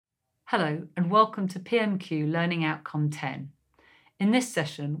Hello and welcome to PMQ Learning Outcome 10. In this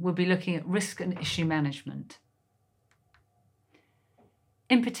session, we'll be looking at risk and issue management.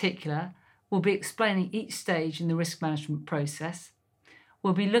 In particular, we'll be explaining each stage in the risk management process.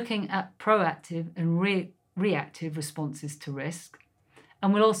 We'll be looking at proactive and reactive responses to risk,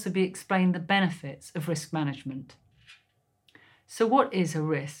 and we'll also be explaining the benefits of risk management. So what is a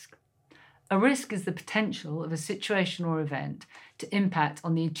risk? A risk is the potential of a situation or event to impact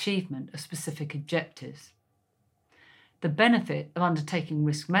on the achievement of specific objectives. The benefit of undertaking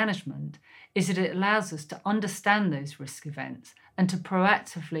risk management is that it allows us to understand those risk events and to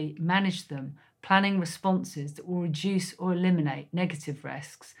proactively manage them, planning responses that will reduce or eliminate negative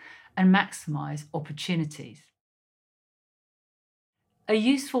risks and maximise opportunities. A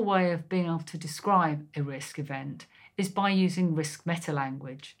useful way of being able to describe a risk event is by using risk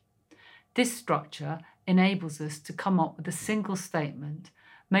meta-language. This structure enables us to come up with a single statement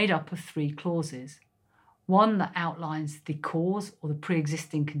made up of 3 clauses. One that outlines the cause or the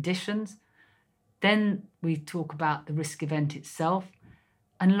pre-existing conditions, then we talk about the risk event itself,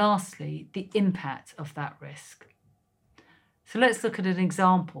 and lastly, the impact of that risk. So let's look at an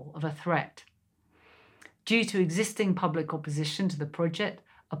example of a threat. Due to existing public opposition to the project,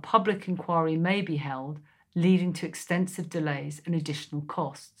 a public inquiry may be held, leading to extensive delays and additional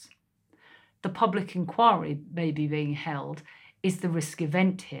costs. The public inquiry may be being held is the risk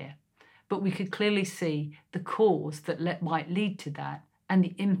event here, but we could clearly see the cause that might lead to that and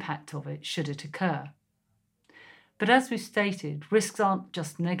the impact of it should it occur. But as we've stated, risks aren't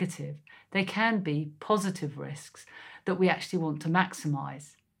just negative, they can be positive risks that we actually want to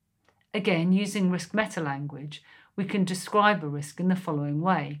maximise. Again, using risk meta-language, we can describe a risk in the following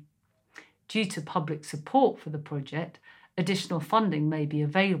way. Due to public support for the project, additional funding may be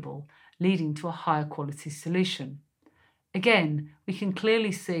available, leading to a higher quality solution. Again, we can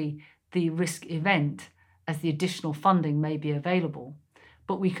clearly see the risk event as the additional funding may be available,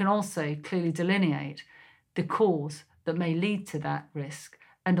 but we can also clearly delineate the cause that may lead to that risk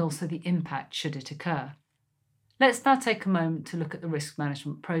and also the impact should it occur. Let's now take a moment to look at the risk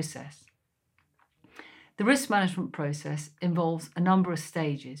management process. The risk management process involves a number of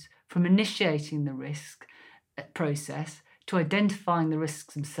stages, from initiating the risk process to identifying the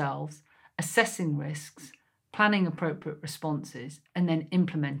risks themselves, assessing risks, planning appropriate responses, and then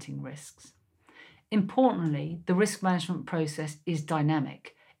implementing risks. Importantly, the risk management process is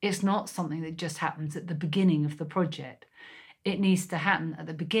dynamic. It's not something that just happens at the beginning of the project. It needs to happen at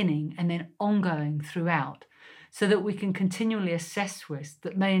the beginning and then ongoing throughout, so that we can continually assess risks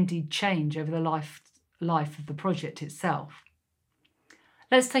that may indeed change over the life of the project itself.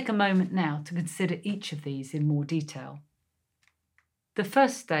 Let's take a moment now to consider each of these in more detail. The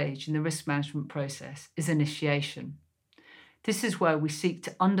first stage in the risk management process is initiation. This is where we seek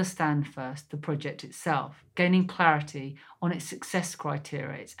to understand first the project itself, gaining clarity on its success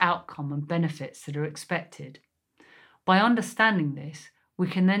criteria, its outcome and benefits that are expected. By understanding this, we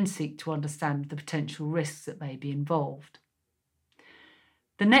can then seek to understand the potential risks that may be involved.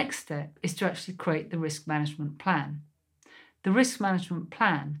 The next step is to actually create the risk management plan. The risk management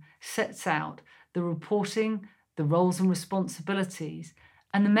plan sets out the reporting, the roles and responsibilities,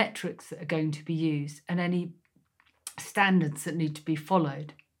 and the metrics that are going to be used and any standards that need to be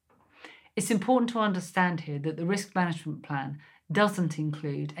followed. It's important to understand here that the risk management plan doesn't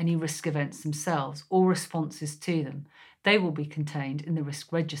include any risk events themselves or responses to them. They will be contained in the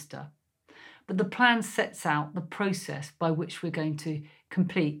risk register. But the plan sets out the process by which we're going to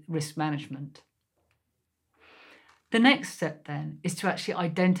complete risk management. The next step then is to actually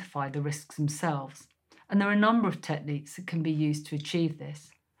identify the risks themselves. And there are a number of techniques that can be used to achieve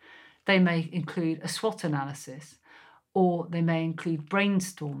this. They may include a SWOT analysis, or they may include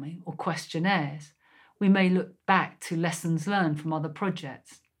brainstorming or questionnaires. We may look back to lessons learned from other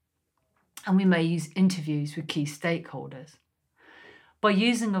projects, and we may use interviews with key stakeholders. By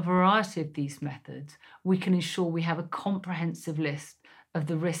using a variety of these methods, we can ensure we have a comprehensive list of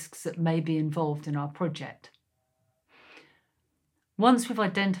the risks that may be involved in our project. Once we've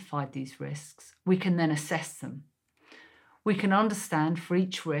identified these risks, we can then assess them. We can understand for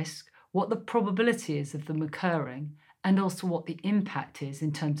each risk what the probability is of them occurring and also what the impact is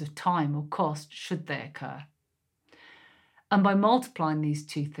in terms of time or cost should they occur. And by multiplying these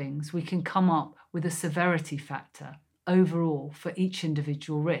two things, we can come up with a severity factor overall for each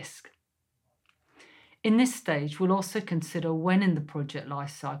individual risk. In this stage, we'll also consider when in the project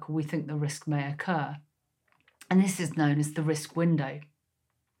life cycle we think the risk may occur. And this is known as the risk window.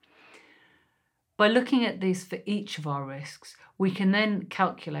 By looking at this for each of our risks, we can then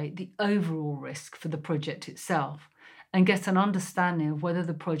calculate the overall risk for the project itself and get an understanding of whether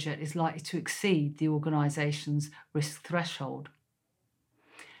the project is likely to exceed the organisation's risk threshold.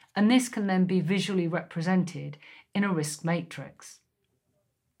 And this can then be visually represented in a risk matrix.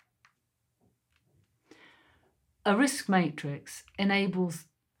 A risk matrix enables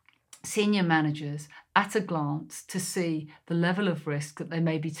senior managers at a glance to see the level of risk that they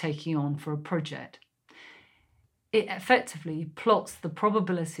may be taking on for a project. It effectively plots the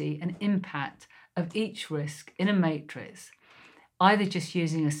probability and impact of each risk in a matrix, either just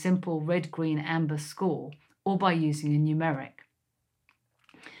using a simple red, green, amber score or by using a numeric.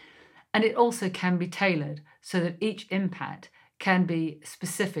 And it also can be tailored so that each impact can be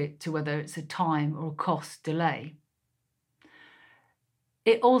specific to whether it's a time or a cost delay.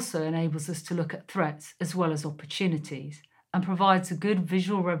 It also enables us to look at threats as well as opportunities and provides a good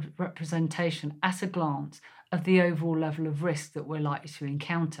visual representation at a glance of the overall level of risk that we're likely to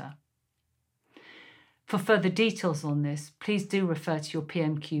encounter. For further details on this, please do refer to your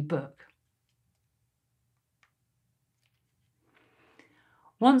PMQ book.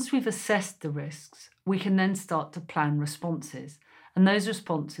 Once we've assessed the risks, we can then start to plan responses, and those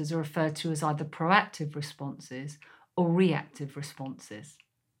responses are referred to as either proactive responses or reactive responses.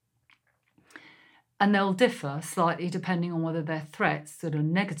 And they'll differ slightly depending on whether they're threats that are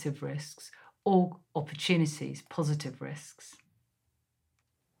negative risks or opportunities, positive risks.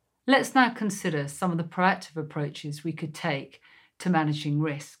 Let's now consider some of the proactive approaches we could take to managing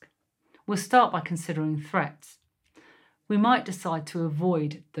risk. We'll start by considering threats. We might decide to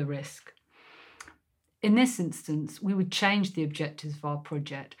avoid the risk. In this instance, we would change the objectives of our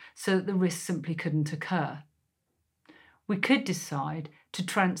project so that the risk simply couldn't occur. We could decide to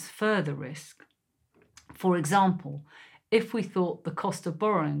transfer the risk. For example, if we thought the cost of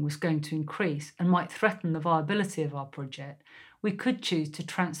borrowing was going to increase and might threaten the viability of our project, we could choose to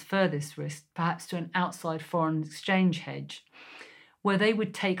transfer this risk perhaps to an outside foreign exchange hedge, where they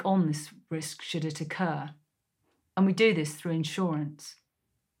would take on this risk should it occur. And we do this through insurance.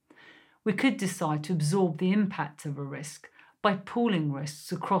 We could decide to absorb the impact of a risk by pooling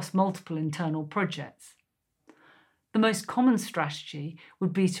risks across multiple internal projects. The most common strategy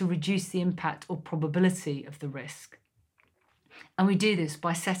would be to reduce the impact or probability of the risk. And we do this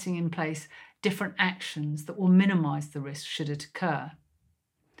by setting in place different actions that will minimise the risk should it occur.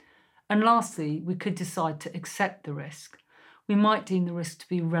 And lastly, we could decide to accept the risk. We might deem the risk to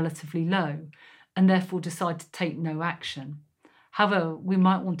be relatively low and therefore decide to take no action. However, we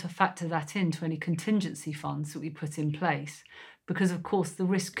might want to factor that into any contingency funds that we put in place, because of course the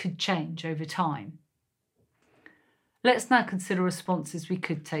risk could change over time. Let's now consider responses we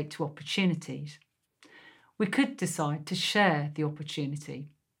could take to opportunities. We could decide to share the opportunity.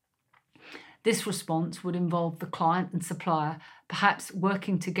 This response would involve the client and supplier perhaps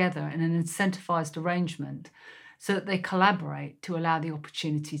working together in an incentivised arrangement so that they collaborate to allow the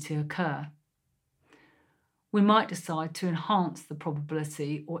opportunity to occur. We might decide to enhance the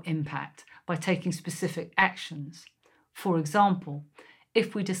probability or impact by taking specific actions. For example,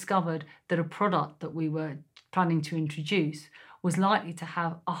 if we discovered that a product that we were planning to introduce was likely to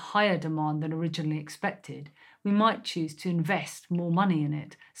have a higher demand than originally expected, we might choose to invest more money in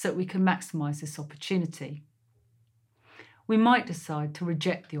it so that we can maximise this opportunity. We might decide to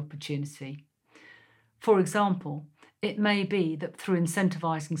reject the opportunity. For example, it may be that through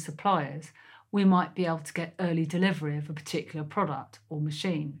incentivising suppliers, we might be able to get early delivery of a particular product or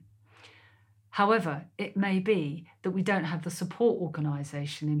machine. However, it may be that we don't have the support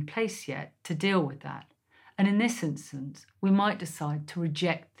organisation in place yet to deal with that. And in this instance, we might decide to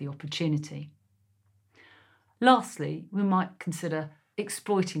reject the opportunity. Lastly, we might consider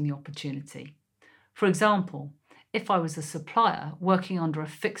exploiting the opportunity. For example, if I was a supplier working under a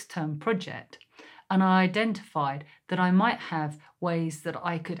fixed-term project and I identified that I might have ways that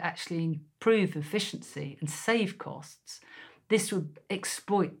I could actually improve efficiency and save costs, this would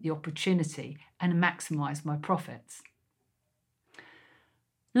exploit the opportunity and maximise my profits.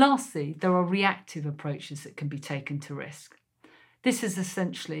 Lastly, there are reactive approaches that can be taken to risk. This is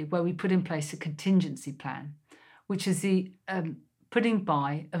essentially where we put in place a contingency plan, which is the putting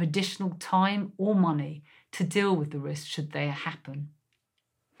by of additional time or money to deal with the risk should they happen.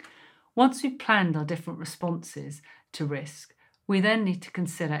 Once we've planned our different responses to risk, we then need to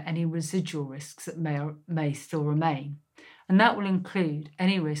consider any residual risks that may still remain, and that will include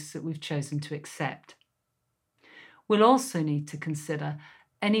any risks that we've chosen to accept. We'll also need to consider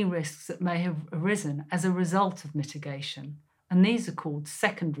any risks that may have arisen as a result of mitigation, and these are called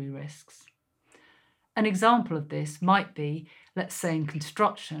secondary risks. An example of this might be, let's say in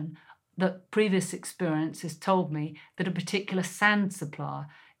construction, that previous experience has told me that a particular sand supplier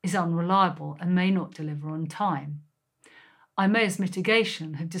is unreliable and may not deliver on time. I may, as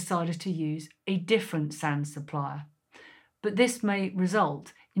mitigation, have decided to use a different sand supplier, but this may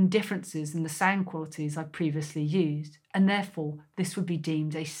result in differences in the sand qualities I previously used, and therefore this would be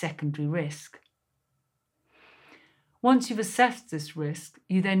deemed a secondary risk. Once you've assessed this risk,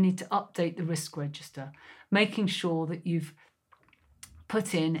 you then need to update the risk register, making sure that you've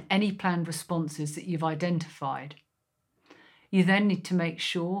put in any planned responses that you've identified. You then need to make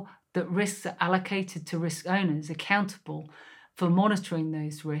sure that risks are allocated to risk owners accountable for monitoring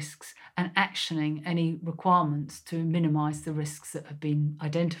those risks and actioning any requirements to minimise the risks that have been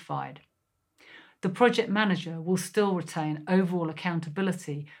identified. The project manager will still retain overall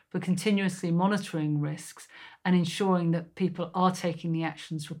accountability for continuously monitoring risks and ensuring that people are taking the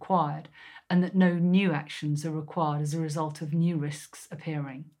actions required and that no new actions are required as a result of new risks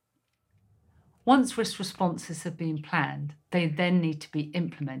appearing. Once risk responses have been planned, they then need to be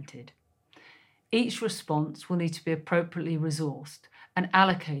implemented. Each response will need to be appropriately resourced and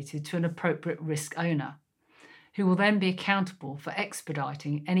allocated to an appropriate risk owner, who will then be accountable for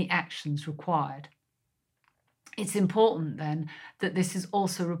expediting any actions required. It's important then that this is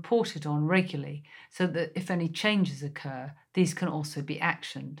also reported on regularly so that if any changes occur, these can also be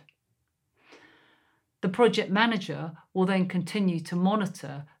actioned. The project manager will then continue to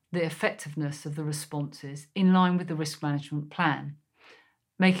monitor the effectiveness of the responses in line with the risk management plan,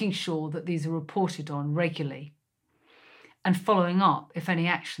 making sure that these are reported on regularly and following up if any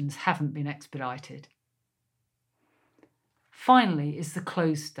actions haven't been expedited. Finally is the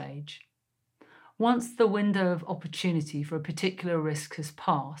close stage. Once the window of opportunity for a particular risk has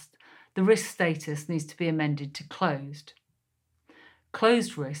passed, the risk status needs to be amended to closed.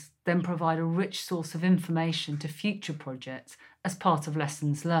 Closed risks then provide a rich source of information to future projects as part of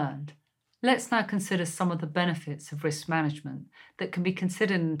lessons learned. Let's now consider some of the benefits of risk management that can be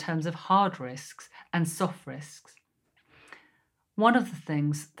considered in terms of hard risks and soft risks. One of the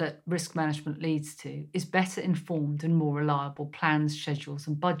things that risk management leads to is better informed and more reliable plans, schedules,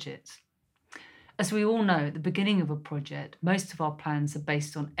 and budgets. As we all know, at the beginning of a project, most of our plans are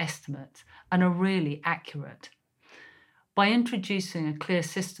based on estimates and are really accurate. By introducing a clear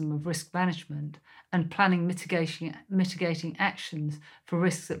system of risk management and planning mitigating actions for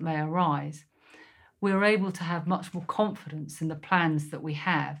risks that may arise, we are able to have much more confidence in the plans that we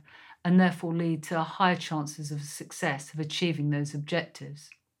have and therefore lead to higher chances of success of achieving those objectives.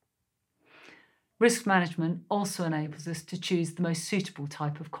 Risk management also enables us to choose the most suitable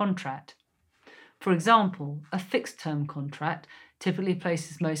type of contract. For example, a fixed-term contract typically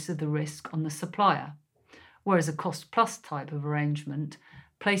places most of the risk on the supplier, whereas a cost-plus type of arrangement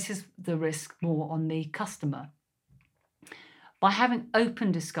places the risk more on the customer. By having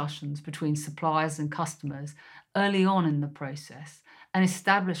open discussions between suppliers and customers early on in the process and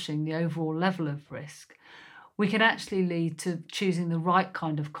establishing the overall level of risk, we can actually lead to choosing the right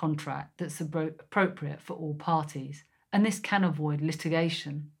kind of contract that's appropriate for all parties, and this can avoid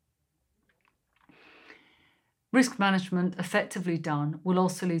litigation. Risk management effectively done will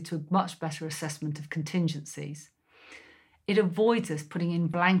also lead to a much better assessment of contingencies. It avoids us putting in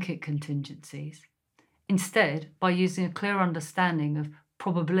blanket contingencies. Instead, by using a clear understanding of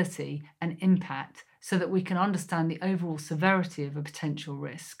probability and impact so that we can understand the overall severity of a potential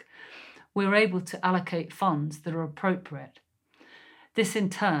risk, we are able to allocate funds that are appropriate. This in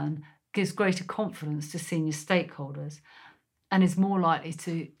turn gives greater confidence to senior stakeholders and is more likely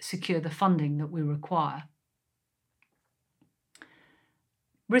to secure the funding that we require.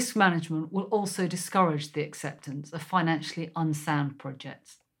 Risk management will also discourage the acceptance of financially unsound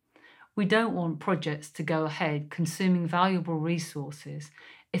projects. We don't want projects to go ahead consuming valuable resources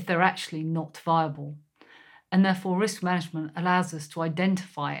if they're actually not viable, and therefore risk management allows us to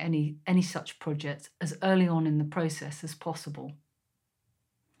identify any such projects as early on in the process as possible.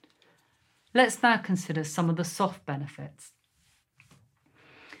 Let's now consider some of the soft benefits.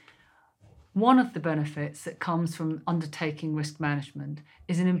 One of the benefits that comes from undertaking risk management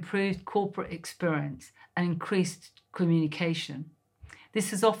is an improved corporate experience and increased communication.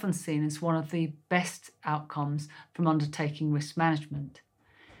 This is often seen as one of the best outcomes from undertaking risk management.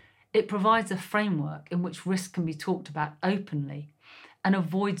 It provides a framework in which risk can be talked about openly and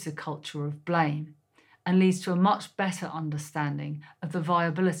avoids a culture of blame, and leads to a much better understanding of the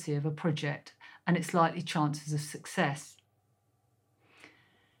viability of a project and its likely chances of success.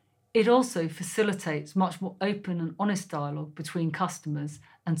 It also facilitates much more open and honest dialogue between customers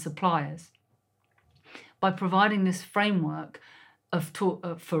and suppliers. By providing this framework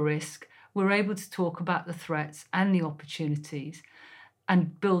for risk, we're able to talk about the threats and the opportunities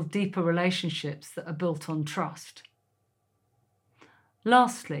and build deeper relationships that are built on trust.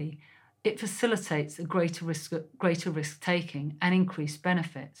 Lastly, It facilitates a greater risk taking and increased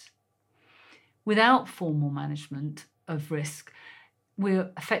benefits. Without formal management of risk,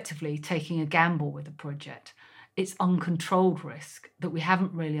 we're effectively taking a gamble with the project. It's uncontrolled risk that we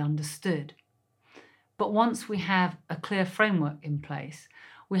haven't really understood. But once we have a clear framework in place,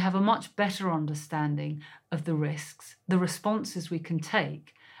 we have a much better understanding of the risks, the responses we can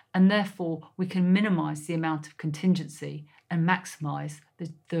take, and therefore we can minimise the amount of contingency and maximise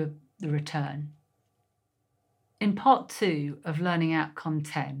the return. In part 2 of Learning Outcome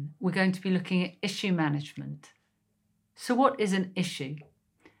 10, we're going to be looking at issue management. So what is an issue?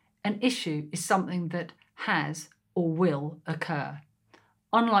 An issue is something that has or will occur.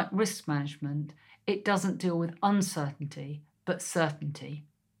 Unlike risk management, it doesn't deal with uncertainty, but certainty.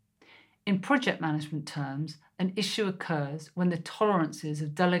 In project management terms, an issue occurs when the tolerances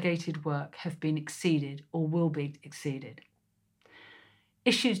of delegated work have been exceeded or will be exceeded.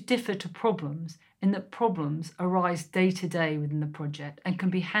 Issues differ to problems in that problems arise day to day within the project and can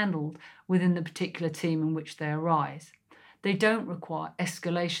be handled within the particular team in which they arise. They don't require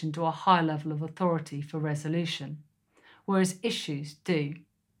escalation to a high level of authority for resolution, whereas issues do.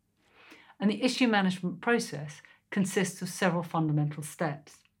 And the issue management process consists of several fundamental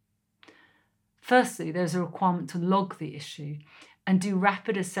steps. Firstly, there's a requirement to log the issue and do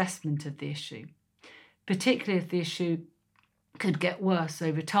rapid assessment of the issue, particularly if the issue could get worse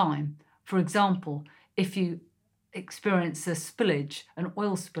over time. For example, if you experience a spillage, an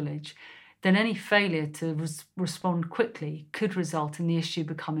oil spillage, then any failure to respond quickly could result in the issue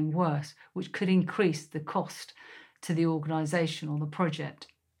becoming worse, which could increase the cost to the organisation or the project.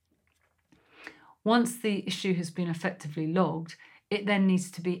 Once the issue has been effectively logged, it then needs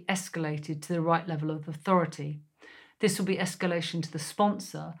to be escalated to the right level of authority. This will be escalation to the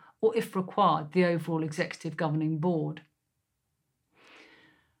sponsor, or if required, the overall executive governing board.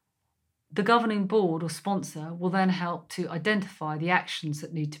 The governing board or sponsor will then help to identify the actions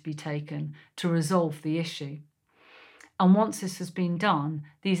that need to be taken to resolve the issue. And once this has been done,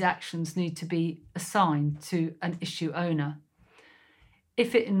 these actions need to be assigned to an issue owner.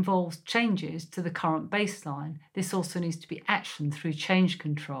 If it involves changes to the current baseline, this also needs to be actioned through change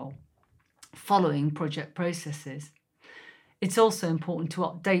control, following project processes. It's also important to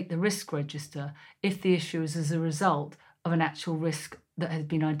update the risk register if the issue is as a result of an actual risk that has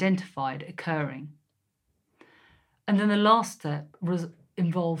been identified occurring. And then the last step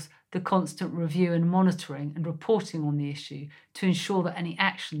involves the constant review and monitoring and reporting on the issue to ensure that any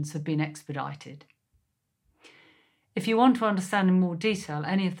actions have been expedited. If you want to understand in more detail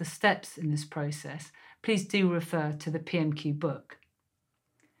any of the steps in this process, please do refer to the PMQ book.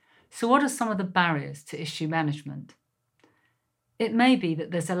 So what are some of the barriers to issue management? It may be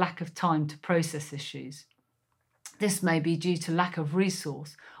that there's a lack of time to process issues. This may be due to lack of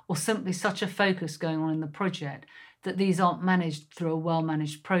resource or simply such a focus going on in the project that these aren't managed through a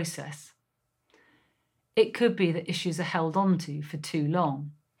well-managed process. It could be that issues are held onto for too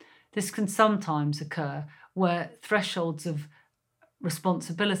long. This can sometimes occur where thresholds of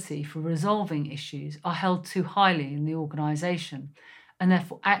responsibility for resolving issues are held too highly in the organisation, and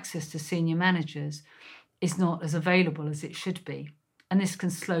therefore access to senior managers is not as available as it should be, and this can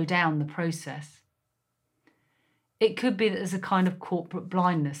slow down the process. It could be that there's a kind of corporate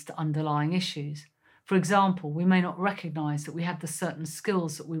blindness to underlying issues. For example, we may not recognise that we have the certain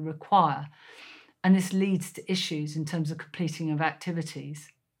skills that we require, and this leads to issues in terms of completing of activities.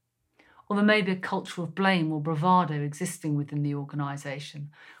 Or there may be a culture of blame or bravado existing within the organisation,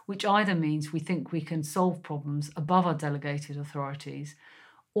 which either means we think we can solve problems above our delegated authorities,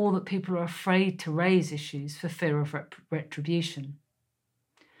 or that people are afraid to raise issues for fear of retribution.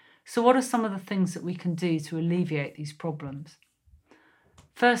 So what are some of the things that we can do to alleviate these problems?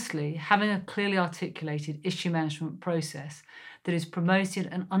 Firstly, having a clearly articulated issue management process that is promoted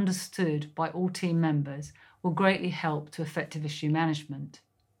and understood by all team members will greatly help to effective issue management.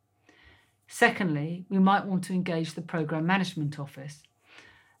 Secondly, we might want to engage the Programme Management Office.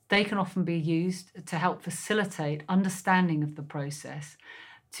 They can often be used to help facilitate understanding of the process,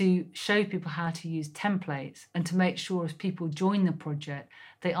 to show people how to use templates, and to make sure as people join the project,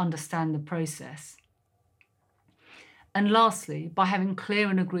 they understand the process. And lastly, by having clear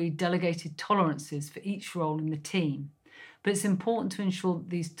and agreed delegated tolerances for each role in the team. But it's important to ensure that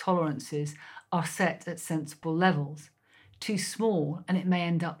these tolerances are set at sensible levels. Too small, and it may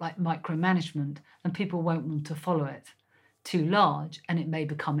end up like micromanagement, and people won't want to follow it. Too large, and it may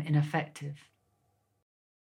become ineffective.